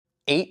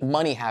8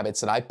 money habits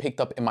that I picked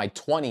up in my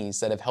 20s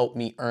that have helped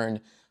me earn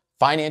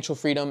financial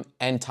freedom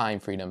and time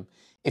freedom.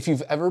 If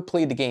you've ever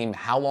played the game,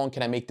 How Long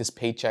Can I Make This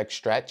Paycheck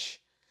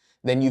Stretch?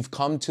 Then you've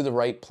come to the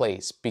right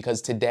place,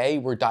 because today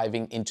we're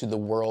diving into the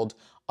world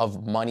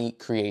of money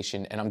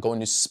creation, and I'm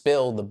going to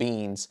spill the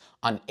beans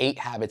on 8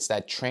 habits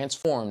that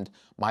transformed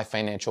my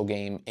financial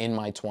game in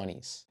my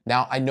 20s.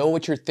 Now, I know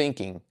what you're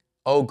thinking.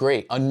 Oh,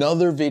 great,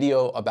 another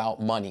video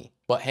about money.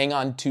 But hang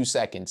on 2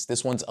 seconds.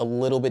 This one's a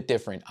little bit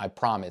different, I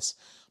promise.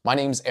 My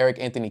name is Eric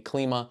Anthony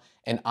Klima,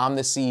 and I'm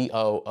the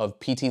CEO of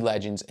PT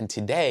Legends, and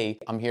today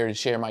I'm here to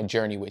share my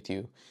journey with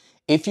you.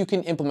 If you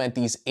can implement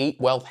these 8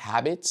 wealth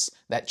habits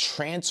that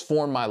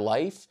transform my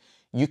life,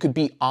 you could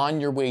be on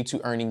your way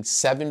to earning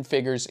 7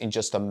 figures in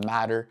just a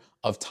matter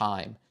of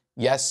time.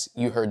 Yes,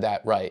 you heard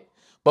that right.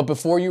 But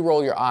before you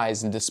roll your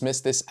eyes and dismiss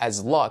this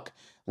as luck,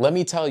 let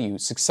me tell you,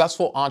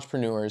 successful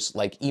entrepreneurs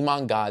like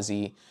Iman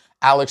Ghazi,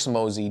 Alex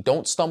Mosey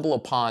don't stumble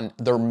upon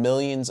their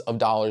millions of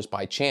dollars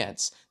by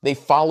chance. They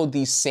followed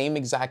these same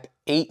exact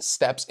 8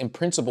 steps and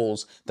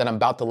principles that I'm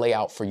about to lay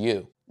out for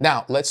you.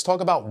 Now, let's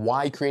talk about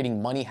why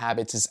creating money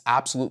habits is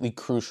absolutely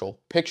crucial.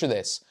 Picture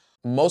this.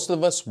 Most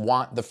of us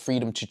want the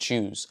freedom to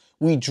choose.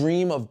 We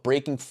dream of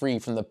breaking free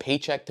from the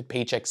paycheck to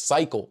paycheck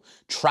cycle,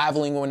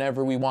 traveling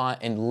whenever we want,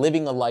 and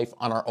living a life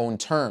on our own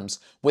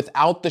terms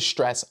without the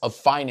stress of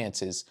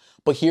finances.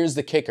 But here's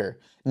the kicker.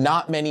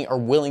 Not many are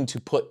willing to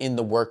put in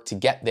the work to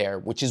get there,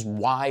 which is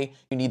why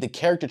you need the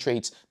character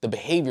traits, the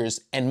behaviors,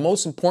 and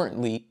most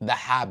importantly, the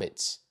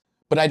habits.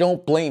 But I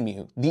don't blame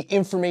you. The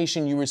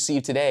information you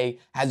receive today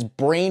has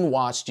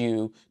brainwashed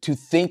you to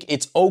think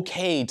it's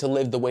okay to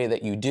live the way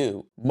that you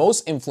do.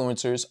 Most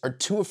influencers are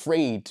too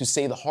afraid to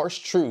say the harsh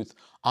truth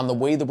on the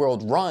way the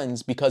world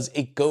runs because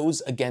it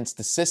goes against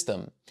the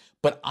system.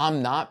 But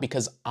I'm not,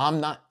 because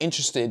I'm not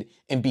interested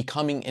in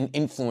becoming an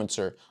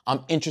influencer.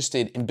 I'm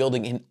interested in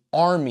building an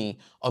army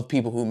of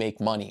people who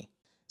make money.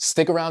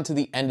 Stick around to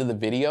the end of the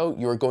video.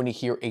 You're going to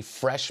hear a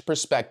fresh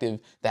perspective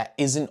that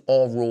isn't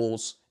all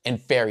rules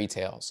and fairy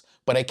tales.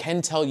 But I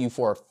can tell you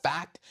for a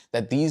fact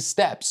that these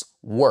steps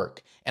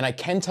work. And I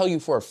can tell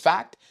you for a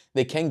fact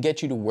they can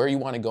get you to where you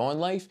want to go in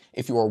life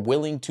if you are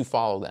willing to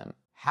follow them.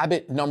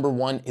 Habit number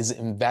 1 is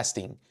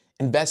investing.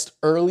 Invest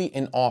early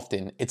and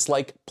often. It's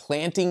like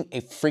planting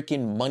a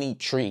freaking money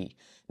tree.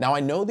 Now, I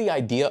know the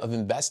idea of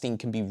investing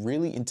can be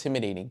really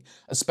intimidating,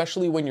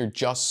 especially when you're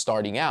just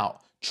starting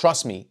out.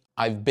 Trust me,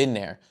 I've been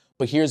there.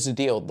 But here's the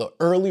deal. The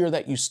earlier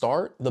that you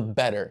start, the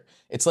better.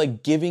 It's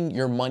like giving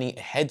your money a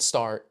head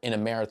start in a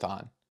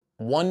marathon.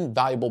 One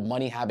valuable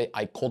money habit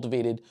I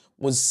cultivated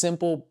was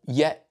simple,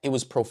 yet it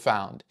was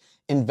profound: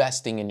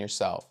 investing in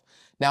yourself.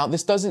 Now,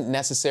 this doesn't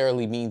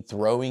necessarily mean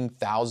throwing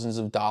thousands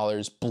of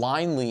dollars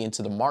blindly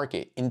into the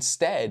market.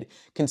 Instead,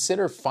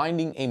 consider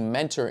finding a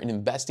mentor and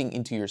investing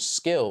into your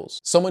skills,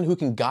 someone who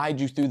can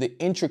guide you through the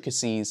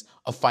intricacies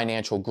of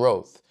financial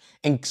growth,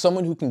 and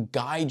someone who can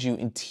guide you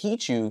and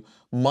teach you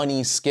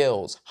money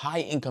skills, high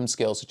income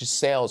skills such as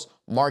sales,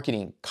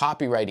 marketing,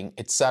 copywriting,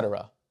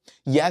 etc.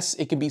 Yes,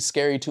 it can be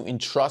scary to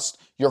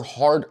entrust your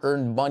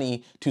hard-earned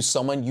money to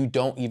someone you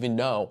don't even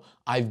know.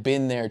 I've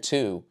been there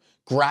too,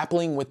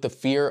 grappling with the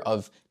fear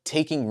of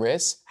taking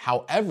risks.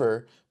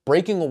 However,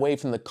 breaking away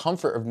from the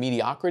comfort of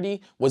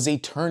mediocrity was a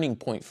turning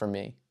point for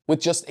me. With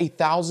just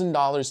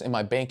 $1,000 in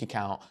my bank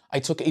account, I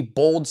took a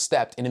bold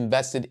step and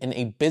invested in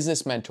a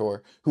business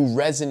mentor who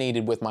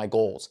resonated with my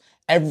goals.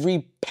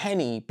 Every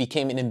penny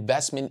became an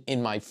investment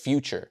in my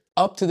future.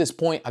 Up to this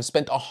point, I've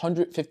spent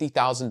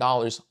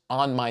 $150,000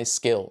 on my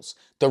skills.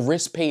 The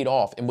risk paid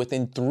off, and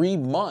within 3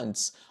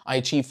 months, I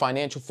achieved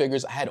financial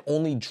figures I had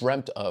only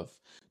dreamt of,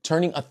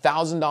 turning a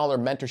 $1,000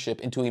 mentorship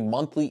into a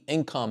monthly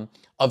income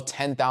of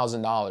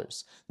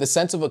 $10,000. The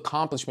sense of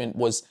accomplishment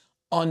was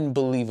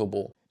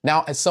unbelievable.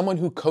 Now, as someone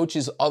who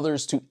coaches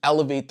others to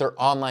elevate their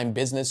online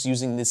business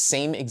using the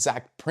same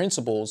exact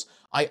principles,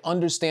 I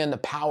understand the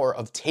power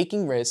of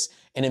taking risks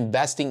and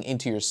investing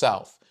into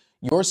yourself.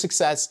 Your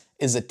success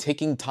is a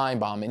ticking time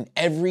bomb, and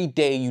every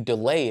day you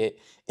delay it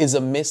is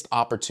a missed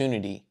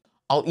opportunity.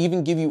 I'll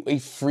even give you a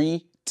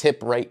free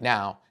tip right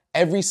now.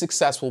 Every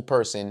successful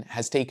person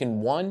has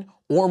taken 1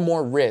 or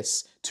more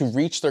risks to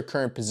reach their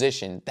current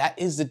position. That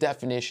is the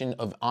definition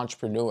of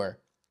entrepreneur.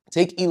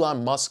 Take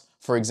Elon Musk,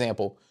 for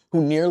example,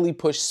 who nearly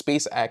pushed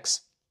SpaceX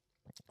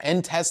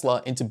and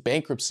Tesla into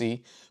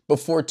bankruptcy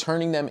before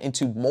turning them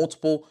into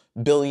multiple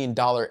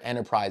billion-dollar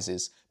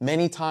enterprises.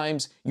 Many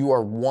times you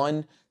are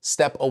 1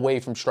 step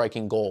away from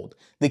striking gold.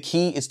 The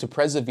key is to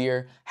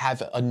persevere,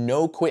 have a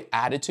no-quit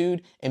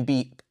attitude, and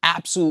be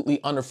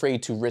absolutely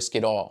unafraid to risk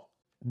it all.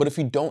 But if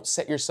you don't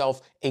set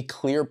yourself a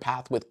clear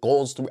path with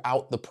goals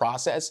throughout the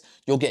process,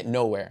 you'll get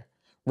nowhere.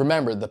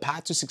 Remember, the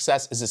path to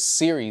success is a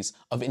series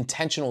of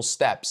intentional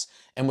steps,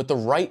 and with the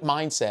right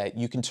mindset,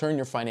 you can turn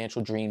your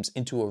financial dreams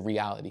into a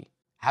reality.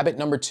 Habit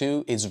number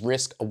 2 is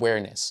risk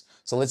awareness.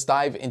 So let's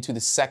dive into the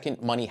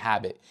second money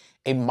habit,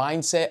 a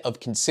mindset of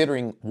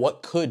considering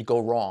what could go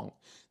wrong.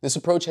 This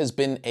approach has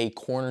been a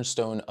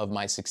cornerstone of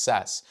my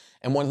success,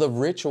 and one of the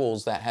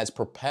rituals that has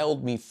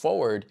propelled me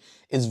forward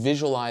is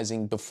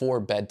visualizing before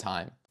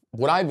bedtime.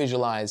 what I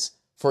visualize,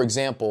 for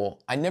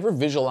example, I never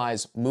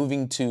visualize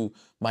moving to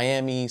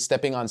Miami,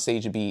 stepping on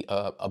stage to be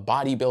a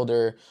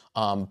bodybuilder,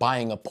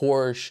 buying a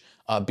Porsche,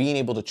 being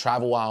able to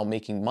travel while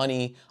making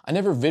money. I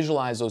never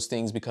visualized those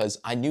things because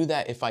I knew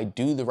that if I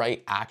do the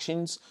right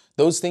actions,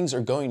 those things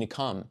are going to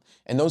come.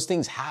 And those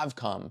things have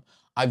come.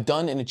 I've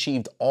done and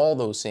achieved all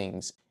those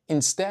things.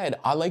 Instead,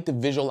 I like to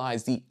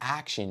visualize the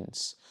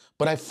actions,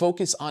 but I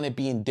focus on it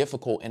being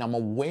difficult and I'm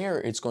aware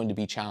it's going to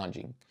be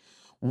challenging.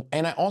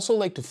 And I also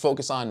like to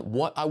focus on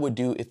what I would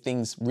do if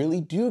things really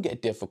do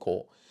get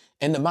difficult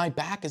and that my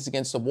back is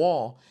against the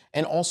wall,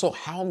 and also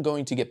how I'm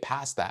going to get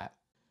past that.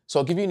 So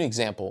I'll give you an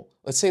example.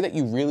 Let's say that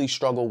you really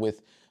struggle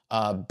with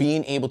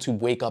being able to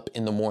wake up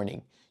in the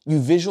morning. You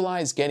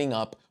visualize getting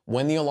up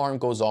when the alarm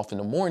goes off in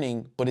the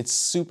morning, but it's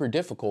super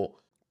difficult.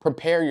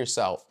 Prepare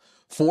yourself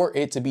for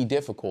it to be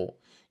difficult.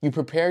 You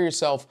prepare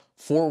yourself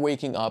for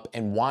waking up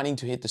and wanting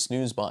to hit the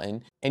snooze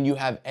button, and you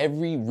have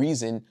every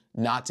reason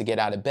not to get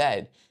out of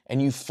bed.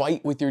 And you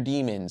fight with your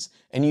demons,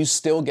 and you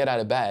still get out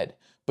of bed.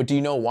 But do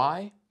you know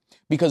why?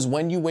 Because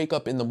when you wake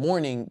up in the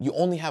morning, you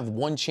only have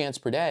one chance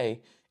per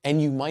day,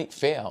 and you might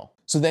fail.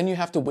 So then you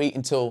have to wait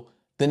until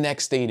the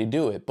next day to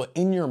do it. But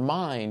in your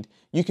mind,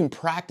 you can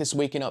practice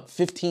waking up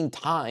 15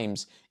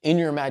 times in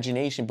your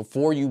imagination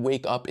before you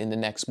wake up in the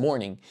next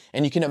morning.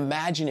 And you can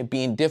imagine it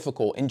being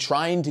difficult and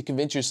trying to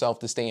convince yourself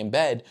to stay in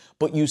bed,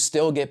 but you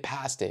still get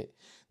past it.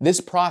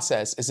 This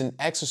process is an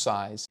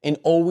exercise in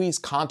always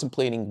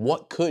contemplating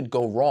what could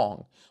go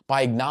wrong.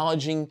 By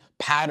acknowledging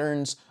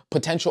patterns,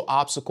 potential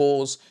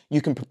obstacles,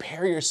 you can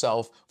prepare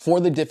yourself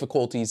for the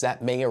difficulties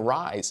that may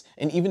arise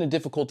and even the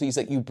difficulties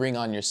that you bring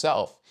on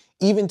yourself.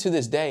 Even to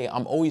this day,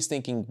 I'm always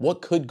thinking,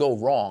 what could go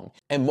wrong?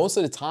 And most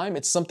of the time,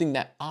 it's something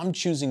that I'm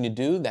choosing to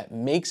do that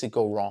makes it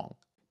go wrong.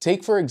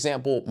 Take, for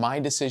example, my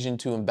decision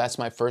to invest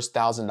my first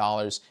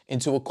 $1,000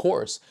 into a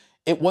course.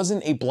 It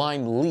wasn't a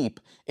blind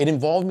leap. It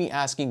involved me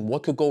asking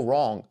what could go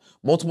wrong.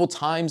 Multiple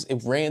times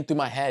it ran through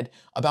my head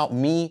about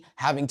me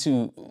having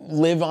to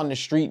live on the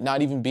street,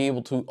 not even be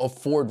able to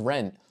afford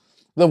rent.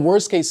 The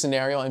worst case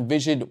scenario I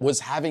envisioned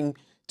was having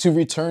to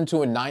return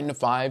to a 9 to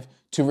 5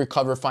 to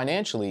recover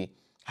financially.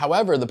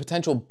 However, the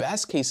potential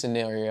best case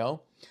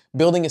scenario,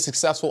 building a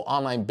successful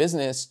online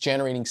business,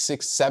 generating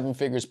 6-7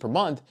 figures per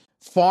month,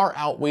 far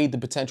outweighed the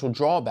potential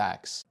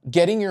drawbacks.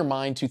 Getting your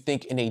mind to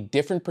think in a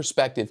different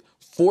perspective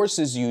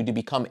forces you to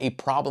become a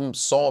problem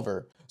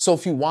solver. So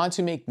if you want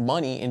to make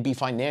money and be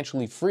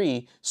financially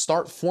free,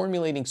 start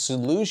formulating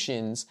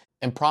solutions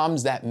and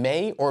problems that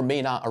may or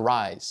may not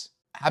arise.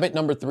 Habit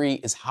number 3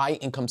 is high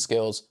income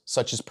skills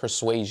such as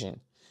persuasion.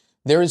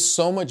 There is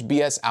so much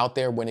BS out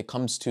there when it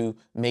comes to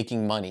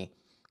making money.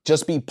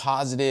 Just be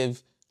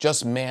positive,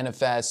 just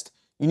manifest.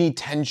 You need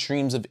 10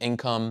 streams of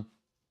income.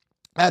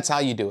 That's how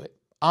you do it.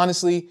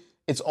 Honestly,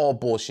 it's all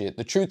bullshit.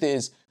 The truth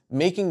is,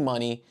 making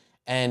money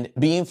and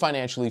being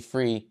financially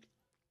free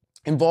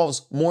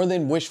involves more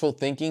than wishful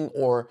thinking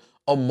or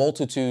a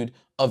multitude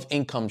of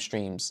income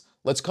streams.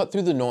 Let's cut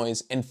through the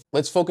noise and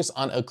let's focus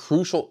on a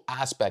crucial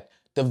aspect: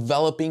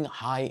 developing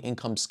high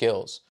income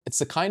skills. It's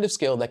the kind of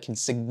skill that can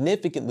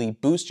significantly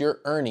boost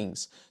your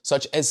earnings,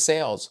 such as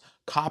sales,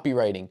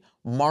 copywriting,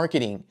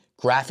 marketing,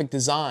 graphic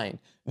design,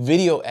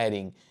 video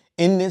editing.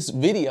 In this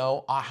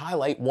video, I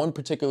highlight one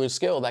particular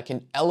skill that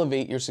can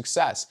elevate your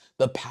success: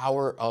 the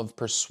power of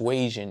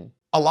persuasion.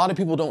 A lot of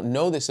people don't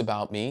know this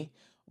about me,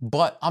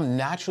 but I'm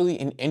naturally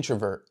an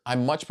introvert. I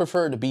much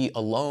prefer to be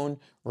alone,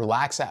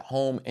 relax at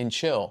home, and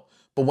chill.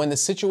 But when the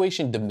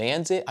situation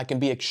demands it, I can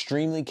be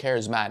extremely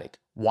charismatic.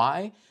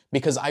 Why?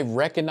 Because I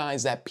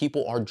recognize that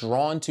people are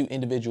drawn to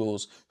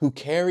individuals who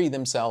carry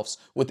themselves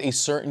with a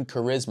certain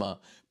charisma.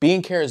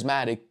 Being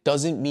charismatic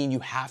doesn't mean you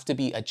have to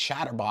be a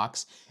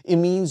chatterbox. It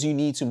means you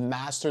need to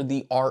master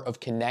the art of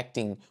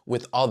connecting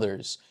with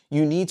others.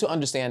 You need to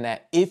understand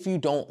that if you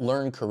don't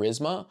learn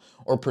charisma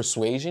or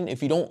persuasion,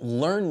 if you don't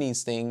learn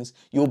these things,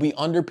 you'll be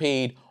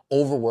underpaid,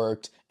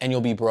 overworked, and you'll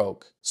be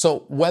broke.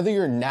 So whether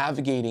you're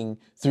navigating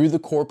through the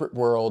corporate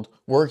world,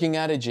 working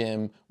at a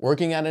gym,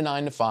 working at a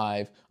 9 to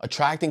 5,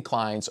 attracting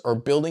clients, or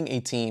building a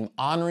team,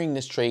 honoring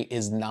this trait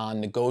is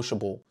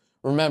non-negotiable.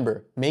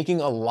 Remember, making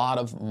a lot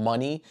of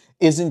money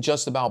isn't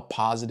just about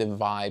positive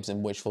vibes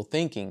and wishful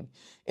thinking.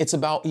 It's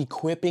about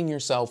equipping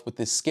yourself with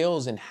the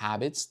skills and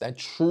habits that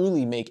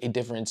truly make a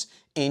difference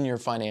in your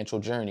financial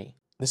journey.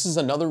 This is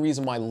another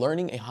reason why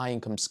learning a high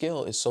income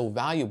skill is so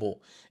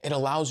valuable. It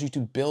allows you to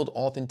build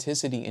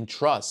authenticity and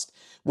trust,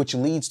 which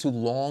leads to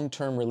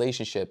long-term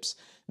relationships.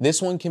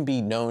 This one can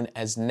be known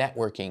as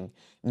networking.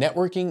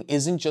 Networking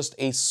isn't just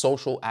a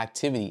social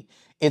activity.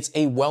 It's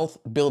a wealth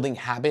building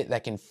habit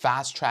that can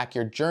fast track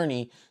your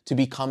journey to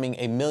becoming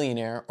a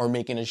millionaire or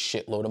making a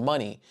shitload of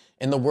money.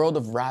 In the world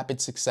of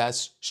rapid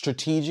success,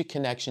 strategic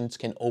connections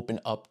can open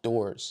up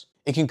doors.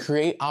 It can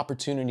create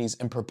opportunities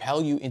and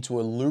propel you into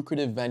a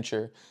lucrative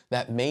venture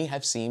that may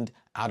have seemed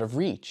out of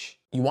reach.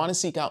 You want to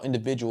seek out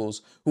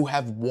individuals who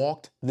have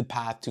walked the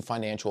path to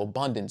financial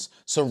abundance.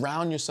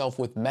 Surround yourself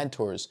with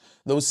mentors,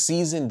 those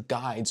seasoned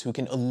guides who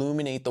can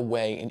illuminate the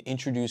way and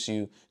introduce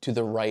you to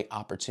the right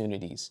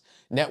opportunities.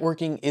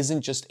 Networking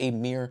isn't just a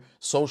mere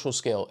social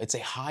skill, it's a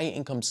high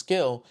income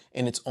skill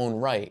in its own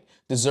right,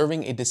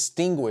 deserving a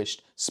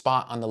distinguished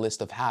spot on the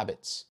list of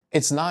habits.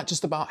 It's not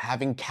just about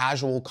having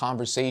casual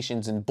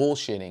conversations and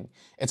bullshitting.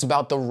 It's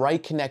about the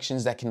right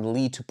connections that can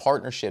lead to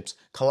partnerships,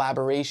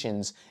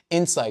 collaborations,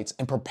 insights,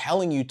 and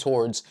propelling you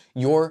towards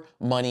your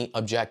money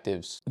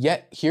objectives.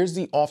 Yet, here's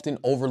the often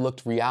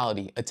overlooked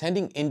reality.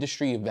 Attending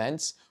industry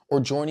events or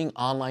joining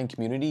online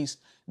communities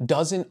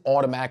doesn't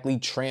automatically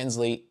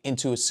translate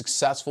into a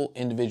successful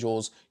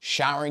individuals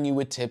showering you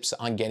with tips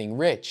on getting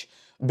rich.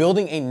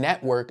 Building a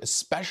network,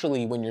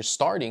 especially when you're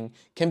starting,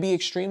 can be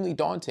extremely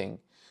daunting.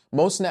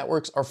 Most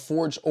networks are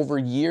forged over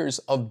years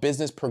of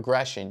business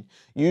progression.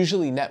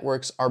 Usually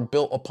networks are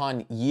built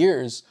upon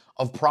years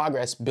of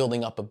progress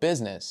building up a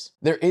business.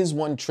 There is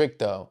one trick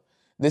though.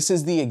 This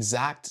is the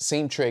exact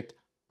same trick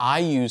I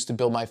used to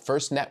build my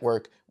first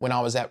network when I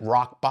was at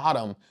rock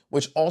bottom,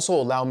 which also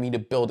allowed me to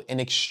build an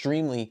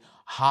extremely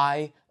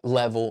high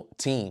level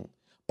team.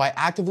 By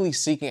actively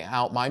seeking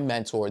out my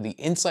mentor, the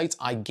insights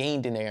I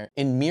gained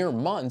in mere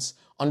months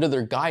under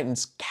their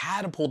guidance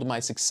catapulted my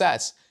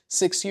success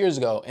 6 years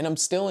ago, and I'm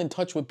still in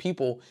touch with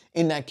people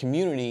in that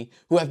community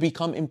who have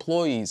become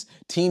employees,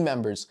 team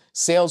members,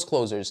 sales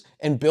closers,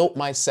 and built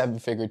my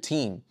 7-figure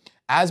team.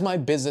 As my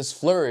business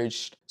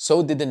flourished,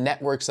 so did the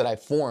networks that I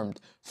formed.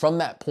 From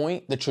that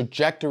point, the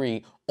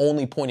trajectory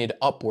only pointed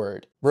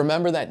upward.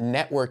 Remember that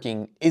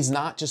networking is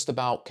not just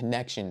about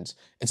connections.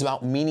 It's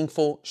about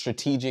meaningful,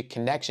 strategic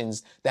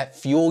connections that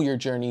fuel your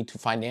journey to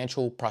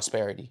financial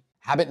prosperity.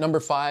 Habit number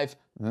 5,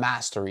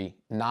 mastery,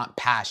 not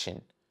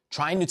passion.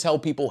 Trying to tell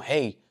people,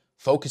 hey,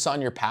 focus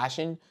on your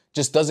passion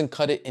just doesn't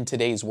cut it in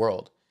today's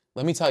world.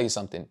 Let me tell you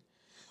something.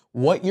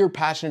 What you're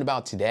passionate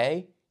about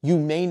today, you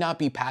may not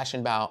be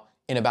passionate about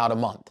in about a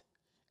month.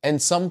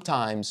 And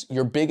sometimes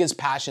your biggest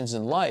passions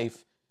in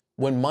life,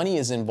 when money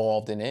is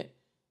involved in it,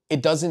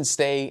 it doesn't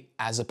stay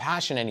as a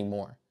passion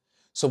anymore.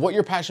 So what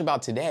you're passionate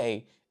about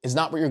today is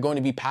not what you're going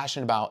to be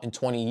passionate about in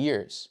 20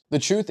 years. The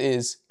truth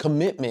is,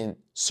 commitment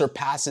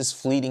surpasses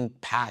fleeting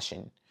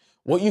passion.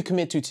 What you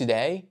commit to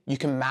today, you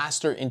can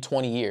master in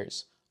 20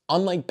 years.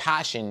 Unlike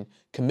passion,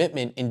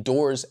 commitment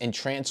endures and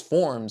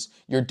transforms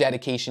your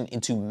dedication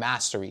into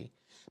mastery.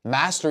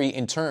 Mastery,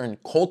 in turn,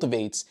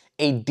 cultivates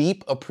a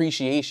deep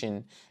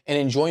appreciation and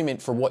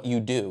enjoyment for what you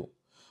do.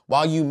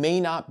 While you may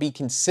not be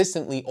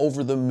consistently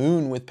over the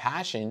moon with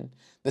passion,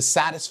 the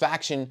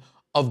satisfaction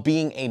of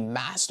being a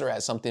master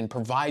at something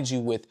provides you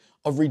with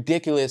a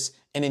ridiculous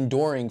and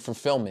enduring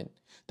fulfillment.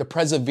 The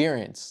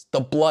perseverance, the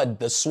blood,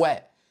 the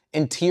sweat,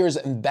 and tears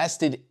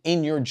invested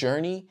in your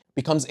journey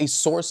becomes a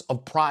source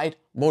of pride,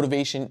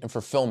 motivation, and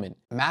fulfillment.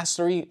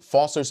 Mastery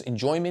fosters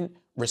enjoyment,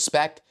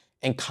 respect,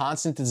 and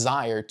constant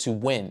desire to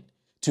win,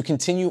 to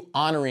continue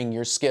honoring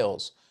your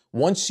skills.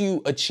 Once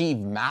you achieve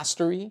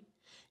mastery,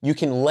 you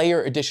can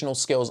layer additional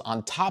skills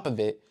on top of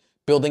it,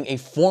 building a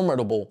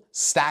formidable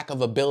stack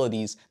of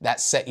abilities that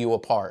set you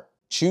apart.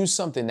 Choose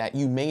something that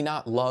you may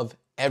not love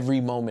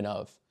every moment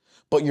of,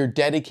 but you're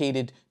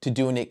dedicated to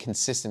doing it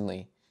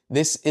consistently.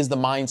 This is the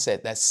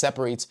mindset that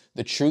separates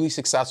the truly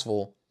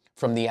successful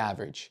from the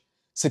average.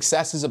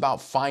 Success is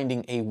about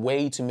finding a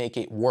way to make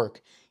it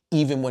work,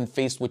 even when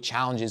faced with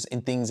challenges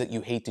and things that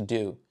you hate to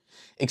do.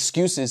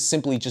 Excuses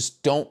simply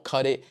just don't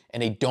cut it,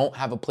 and they don't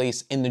have a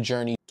place in the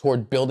journey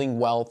toward building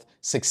wealth,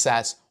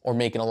 success, or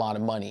making a lot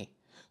of money.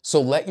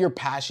 So let your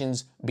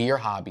passions be your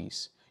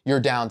hobbies,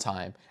 your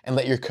downtime, and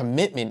let your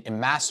commitment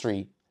and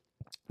mastery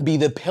be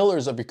the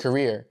pillars of your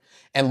career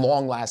and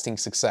long-lasting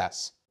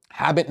success.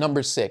 Habit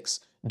number 6,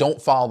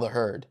 don't follow the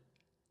herd.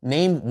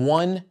 Name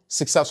one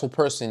successful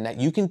person that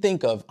you can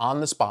think of on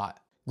the spot.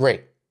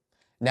 Great.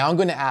 Now I'm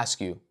going to ask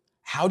you,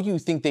 how do you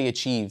think they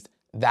achieved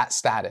that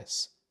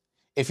status?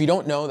 If you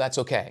don't know, that's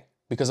okay,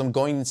 because I'm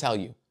going to tell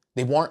you.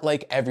 They weren't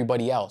like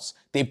everybody else.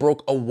 They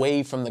broke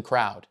away from the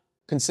crowd.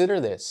 Consider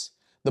this.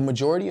 The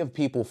majority of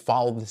people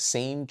follow the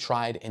same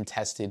tried and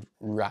tested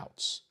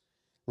routes,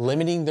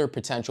 limiting their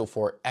potential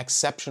for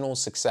exceptional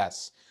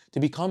success. To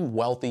become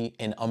wealthy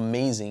and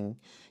amazing,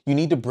 you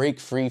need to break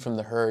free from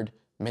the herd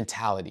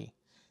mentality.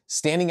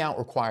 Standing out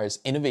requires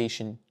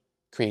innovation,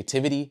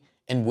 creativity,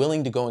 and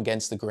willing to go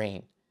against the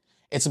grain.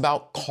 It's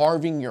about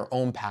carving your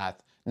own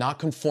path, not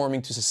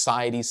conforming to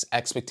society's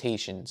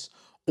expectations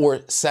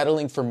or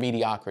settling for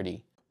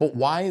mediocrity. But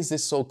why is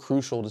this so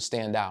crucial to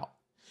stand out?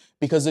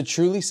 Because the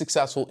truly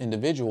successful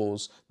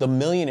individuals, the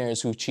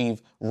millionaires who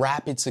achieve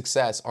rapid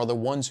success, are the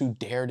ones who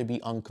dare to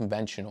be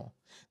unconventional.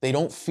 They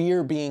don't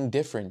fear being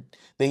different.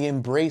 They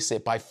embrace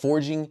it by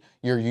forging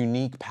your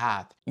unique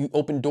path. You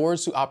open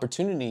doors to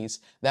opportunities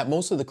that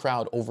most of the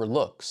crowd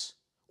overlooks.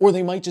 Or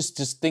they might just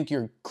think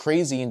you're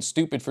crazy and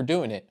stupid for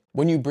doing it.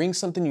 When you bring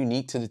something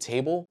unique to the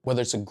table,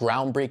 whether it's a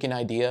groundbreaking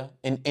idea,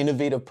 an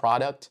innovative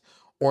product,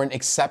 or an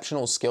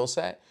exceptional skill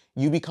set,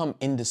 you become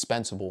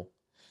indispensable.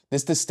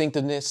 This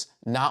distinctiveness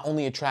not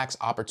only attracts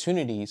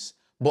opportunities,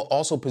 but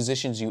also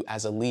positions you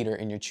as a leader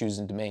in your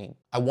chosen domain.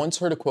 I once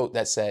heard a quote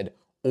that said,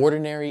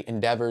 "Ordinary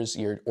endeavors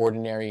yield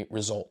ordinary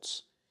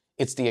results.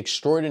 It's the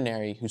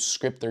extraordinary who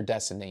script their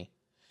destiny."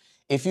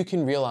 If you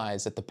can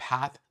realize that the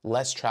path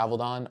less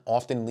traveled on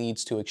often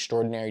leads to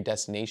extraordinary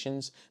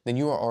destinations, then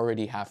you are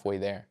already halfway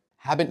there.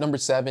 Habit number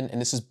 7,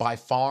 and this is by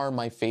far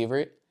my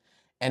favorite,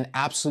 and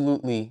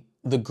absolutely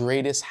the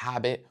greatest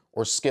habit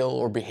or skill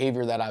or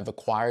behavior that I've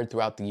acquired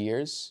throughout the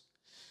years,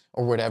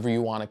 or whatever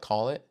you want to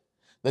call it.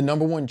 The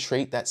number one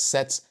trait that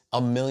sets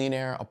a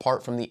millionaire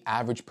apart from the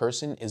average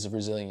person is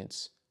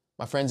resilience.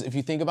 My friends, if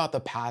you think about the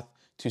path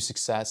to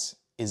success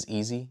is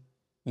easy,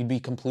 you'd be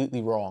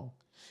completely wrong.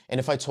 And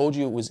if I told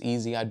you it was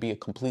easy, I'd be a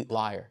complete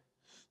liar.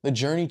 The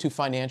journey to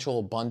financial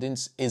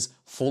abundance is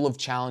full of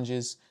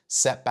challenges,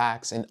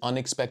 setbacks, and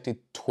unexpected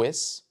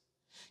twists.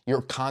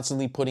 You're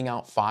constantly putting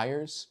out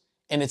fires,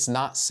 and it's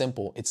not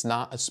simple. It's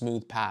not a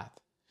smooth path.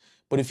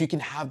 But if you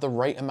can have the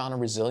right amount of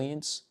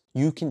resilience,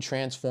 you can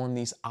transform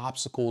these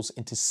obstacles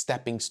into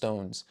stepping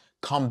stones,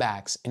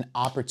 comebacks, and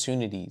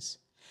opportunities.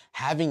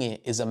 Having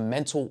it is a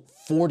mental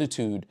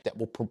fortitude that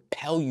will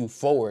propel you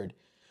forward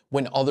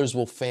when others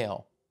will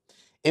fail.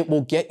 It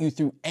will get you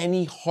through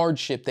any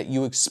hardship that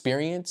you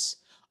experience,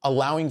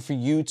 allowing for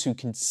you to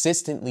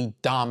consistently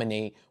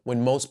dominate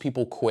when most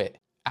people quit.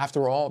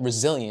 After all,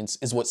 resilience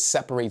is what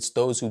separates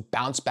those who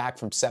bounce back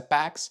from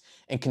setbacks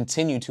and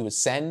continue to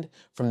ascend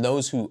from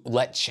those who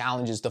let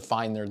challenges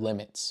define their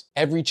limits.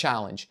 Every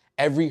challenge,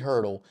 every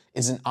hurdle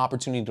is an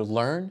opportunity to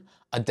learn,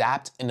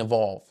 adapt, and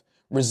evolve.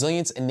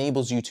 Resilience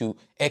enables you to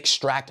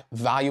extract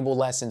valuable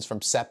lessons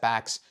from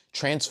setbacks,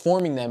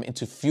 transforming them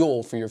into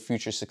fuel for your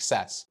future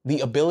success.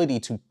 The ability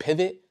to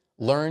pivot,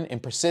 learn,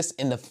 and persist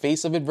in the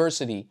face of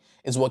adversity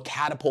is what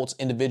catapults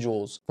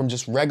individuals from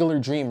just regular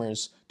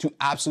dreamers to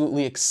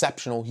absolutely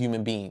exceptional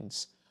human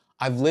beings.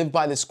 I've lived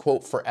by this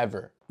quote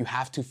forever. You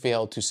have to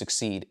fail to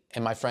succeed.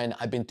 And my friend,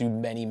 I've been through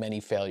many, many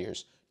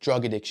failures.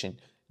 Drug addiction,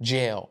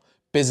 jail,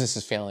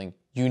 businesses failing,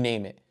 you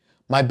name it.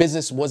 My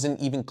business wasn't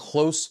even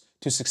close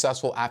to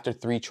successful after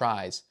 3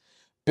 tries.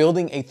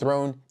 Building a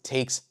throne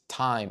takes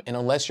time, and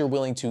unless you're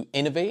willing to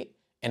innovate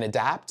and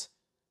adapt,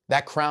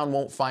 that crown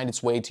won't find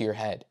its way to your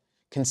head.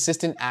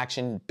 Consistent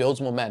action builds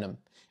momentum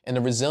and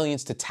the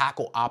resilience to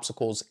tackle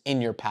obstacles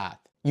in your path.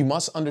 You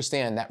must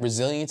understand that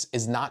resilience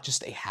is not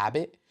just a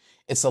habit,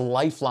 it's a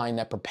lifeline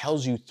that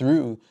propels you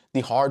through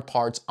the hard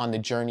parts on the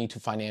journey to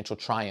financial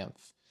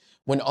triumph.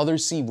 When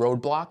others see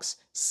roadblocks,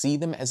 see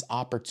them as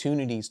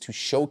opportunities to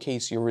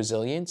showcase your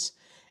resilience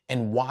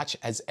and watch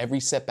as every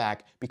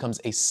setback becomes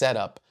a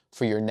setup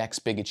for your next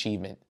big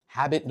achievement.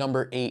 Habit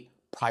number 8,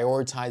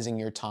 prioritizing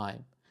your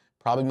time.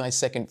 Probably my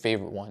second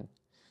favorite one.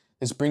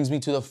 This brings me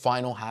to the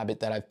final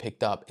habit that I've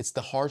picked up. It's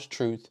the harsh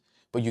truth,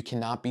 but you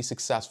cannot be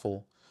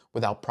successful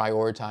without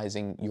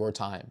prioritizing your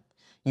time.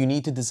 You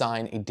need to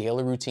design a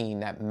daily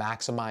routine that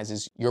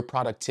maximizes your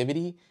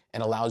productivity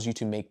and allows you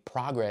to make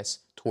progress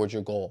towards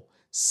your goal.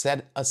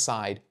 Set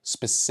aside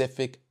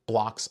specific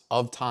blocks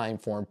of time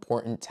for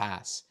important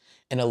tasks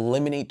and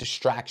eliminate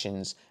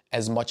distractions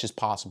as much as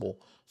possible.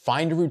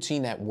 Find a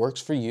routine that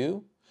works for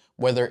you,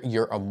 whether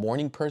you're a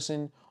morning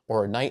person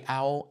or a night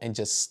owl, and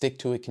just stick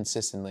to it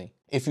consistently.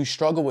 If you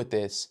struggle with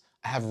this,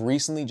 I have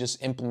recently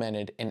just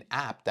implemented an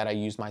app that I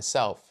use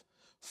myself.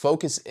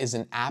 Focus is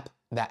an app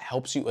that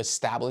helps you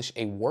establish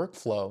a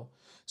workflow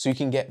so you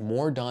can get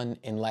more done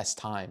in less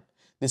time.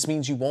 This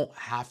means you won't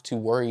have to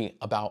worry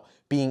about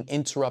being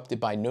interrupted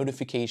by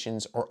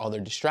notifications or other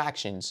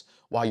distractions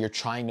while you're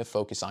trying to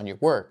focus on your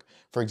work.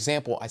 For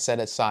example, I set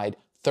aside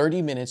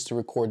 30 minutes to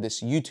record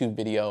this YouTube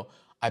video.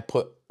 I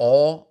put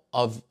all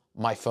of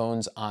my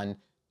phones on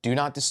Do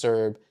Not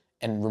Disturb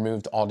and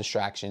removed all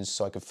distractions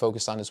so I could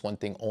focus on this one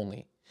thing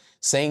only.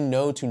 Saying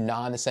no to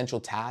non-essential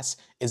tasks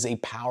is a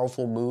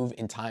powerful move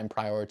in time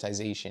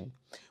prioritization.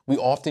 We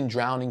often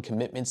drown in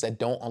commitments that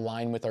don't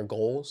align with our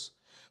goals.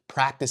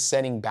 Practice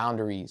setting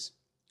boundaries.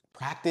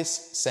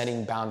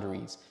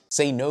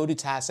 Say no to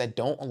tasks that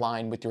don't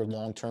align with your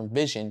long-term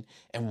vision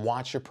and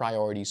watch your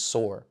priorities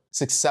soar.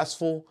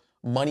 Successful,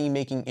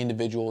 money-making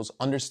individuals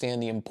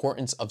understand the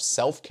importance of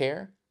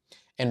self-care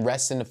and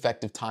rest and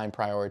effective time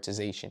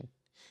prioritization.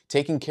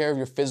 Taking care of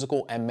your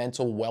physical and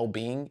mental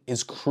well-being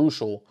is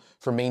crucial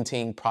for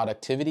maintaining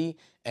productivity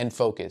and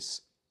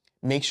focus.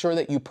 Make sure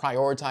that you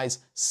prioritize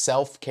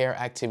self-care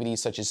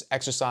activities such as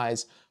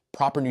exercise,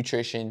 proper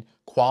nutrition,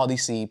 quality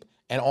sleep,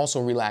 and also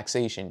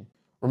relaxation.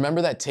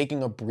 Remember that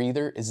taking a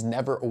breather is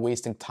never a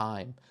wasting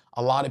time.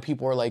 A lot of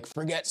people are like,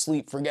 forget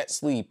sleep, forget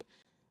sleep.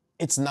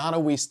 It's not a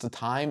waste of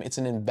time, it's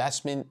an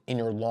investment in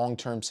your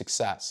long-term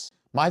success.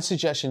 My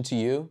suggestion to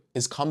you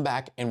is come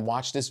back and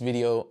watch this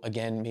video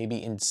again,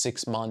 maybe in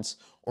 6 months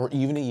or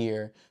even a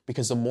year,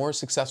 because the more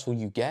successful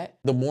you get,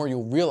 the more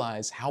you'll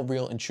realize how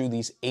real and true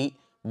these 8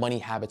 money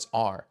habits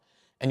are.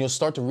 And you'll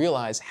start to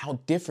realize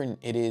how different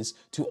it is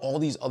to all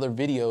these other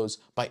videos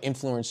by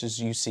influencers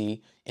you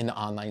see in the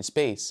online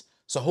space.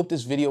 So I hope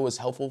this video was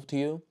helpful to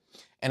you.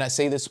 And I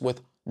say this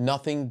with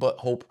nothing but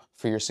hope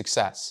for your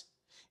success.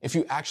 If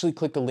you actually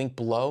click the link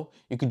below,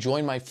 you can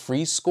join my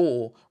free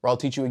school where I'll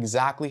teach you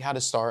exactly how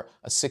to start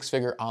a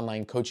 6-figure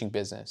online coaching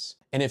business.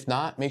 And if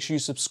not, make sure you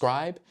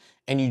subscribe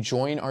and you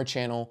join our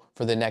channel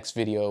for the next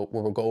video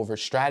where we'll go over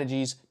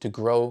strategies to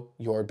grow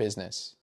your business.